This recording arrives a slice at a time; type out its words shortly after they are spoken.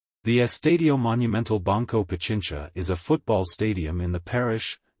The Estadio Monumental Banco Pichincha is a football stadium in the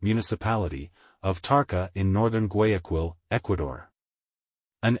parish, municipality, of Tarca in northern Guayaquil, Ecuador.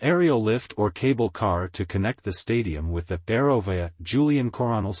 An aerial lift or cable car to connect the stadium with the Aerovia Julian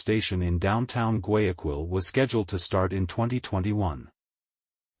Coronel station in downtown Guayaquil was scheduled to start in 2021.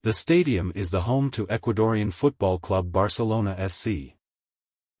 The stadium is the home to Ecuadorian football club Barcelona SC.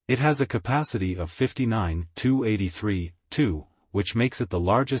 It has a capacity of 59,283, which makes it the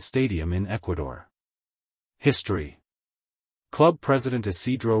largest stadium in Ecuador. History. Club president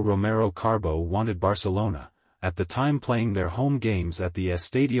Isidro Romero Carbo wanted Barcelona, at the time playing their home games at the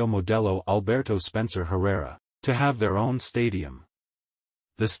Estadio Modelo Alberto Spencer Herrera, to have their own stadium.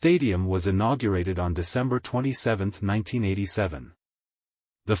 The stadium was inaugurated on December 27, 1987.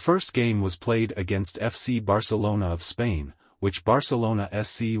 The first game was played against FC Barcelona of Spain, which Barcelona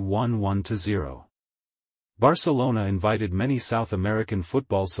SC won 1-0. Barcelona invited many South American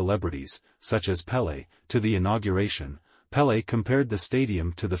football celebrities, such as Pelé, to the inauguration. Pelé compared the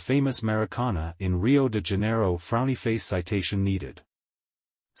stadium to the famous Maracana in Rio de Janeiro. Frowny face citation needed.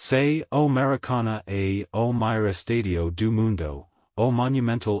 Say, O Maracana o maior estadio do mundo, o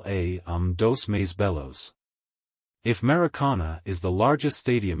monumental dos mais belos. If Maracana is the largest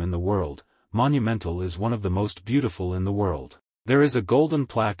stadium in the world, Monumental is one of the most beautiful in the world. There is a golden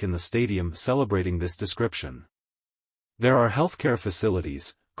plaque in the stadium celebrating this description. There are healthcare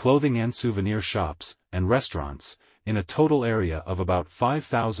facilities, clothing and souvenir shops, and restaurants, in a total area of about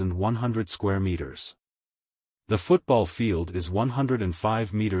 5,100 square meters. The football field is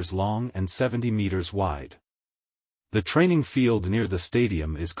 105 meters long and 70 meters wide. The training field near the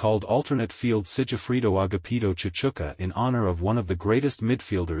stadium is called Alternate Field Sigifredo Agapito Chichuca in honor of one of the greatest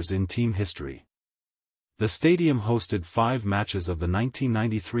midfielders in team history. The stadium hosted 5 matches of the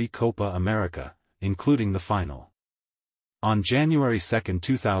 1993 Copa America, including the final. On January 2,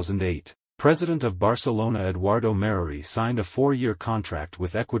 2008, President of Barcelona Eduardo Merari signed a 4-year contract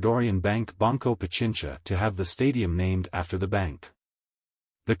with Ecuadorian bank Banco Pichincha to have the stadium named after the bank.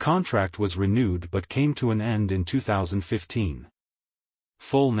 The contract was renewed but came to an end in 2015.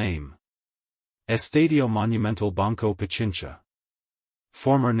 Full name: Estadio Monumental Banco Pichincha.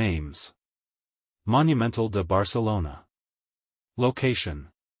 Former names: Monumental de Barcelona. Location: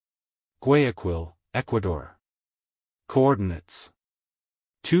 Guayaquil, Ecuador. Coordinates: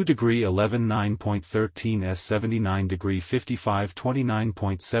 2°11 9.13 S 79° 55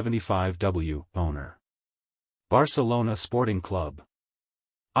 29.75 W. Owner: Barcelona Sporting Club.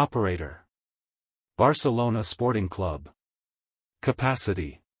 Operator: Barcelona Sporting Club.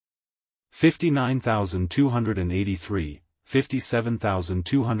 Capacity: 59,283,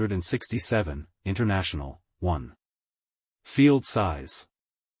 57,267, International, 1. Field size: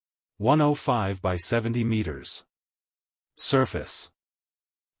 105 by 70 meters. Surface: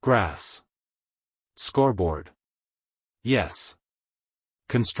 grass. Scoreboard: yes.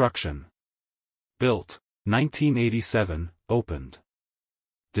 Construction: built, 1987, opened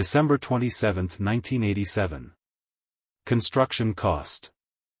December 27, 1987. Construction cost: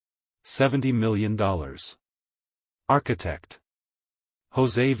 $70 million. Architect: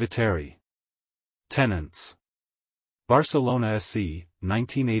 José Viteri. Tenants: Barcelona SC,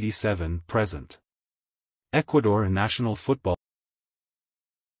 1987-present. Ecuador National Football